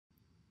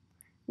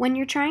When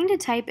you're trying to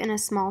type in a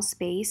small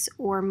space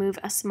or move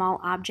a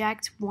small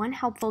object, one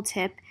helpful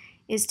tip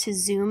is to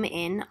zoom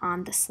in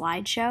on the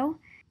slideshow.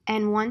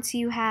 And once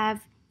you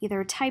have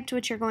either typed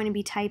what you're going to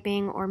be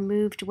typing or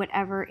moved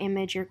whatever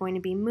image you're going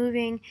to be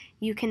moving,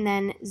 you can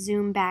then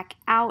zoom back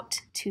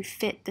out to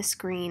fit the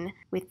screen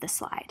with the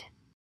slide.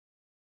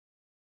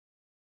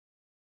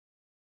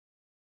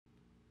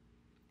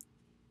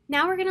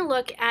 Now we're going to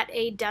look at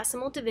a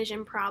decimal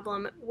division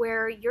problem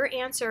where your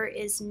answer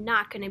is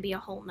not going to be a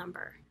whole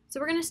number. So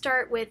we're going to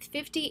start with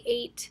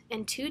 58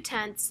 and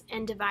 2/10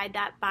 and divide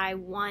that by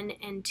 1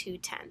 and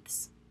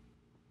 2/10.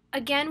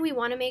 Again, we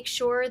want to make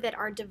sure that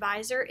our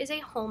divisor is a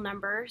whole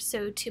number,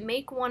 so to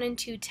make 1 and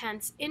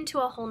 2/10 into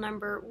a whole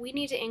number, we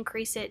need to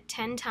increase it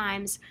 10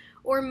 times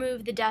or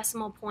move the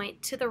decimal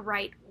point to the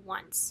right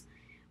once.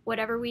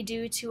 Whatever we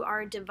do to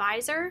our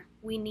divisor,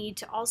 we need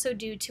to also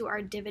do to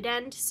our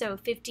dividend, so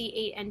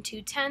 58 and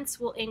 2/10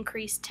 will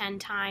increase 10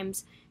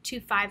 times to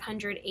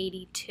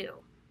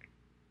 582.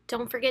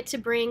 Don't forget to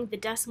bring the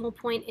decimal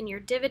point in your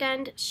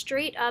dividend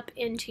straight up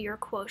into your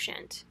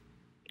quotient.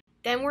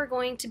 Then we're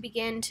going to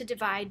begin to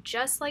divide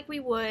just like we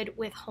would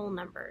with whole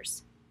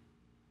numbers.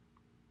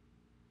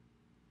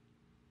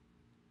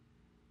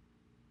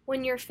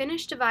 When you're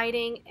finished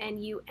dividing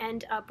and you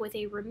end up with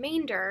a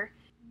remainder,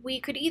 we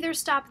could either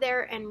stop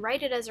there and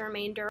write it as a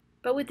remainder,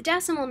 but with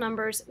decimal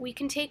numbers, we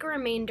can take a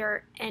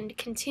remainder and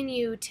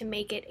continue to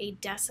make it a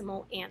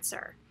decimal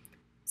answer.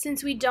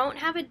 Since we don't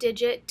have a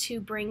digit to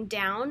bring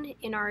down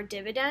in our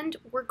dividend,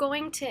 we're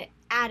going to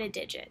add a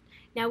digit.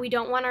 Now we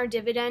don't want our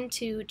dividend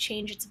to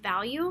change its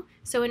value,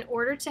 so in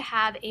order to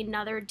have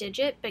another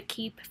digit but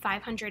keep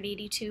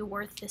 582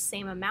 worth the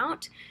same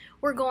amount,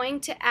 we're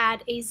going to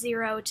add a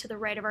 0 to the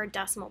right of our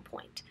decimal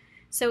point.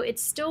 So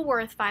it's still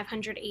worth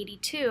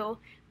 582,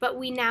 but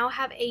we now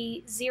have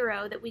a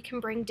 0 that we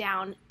can bring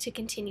down to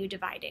continue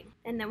dividing.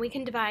 And then we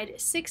can divide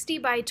 60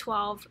 by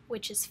 12,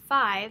 which is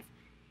 5,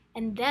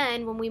 and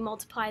then when we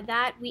multiply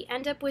that, we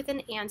end up with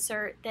an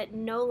answer that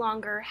no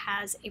longer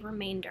has a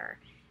remainder.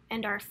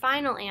 And our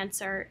final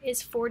answer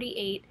is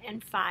 48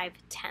 and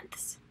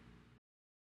 5/10.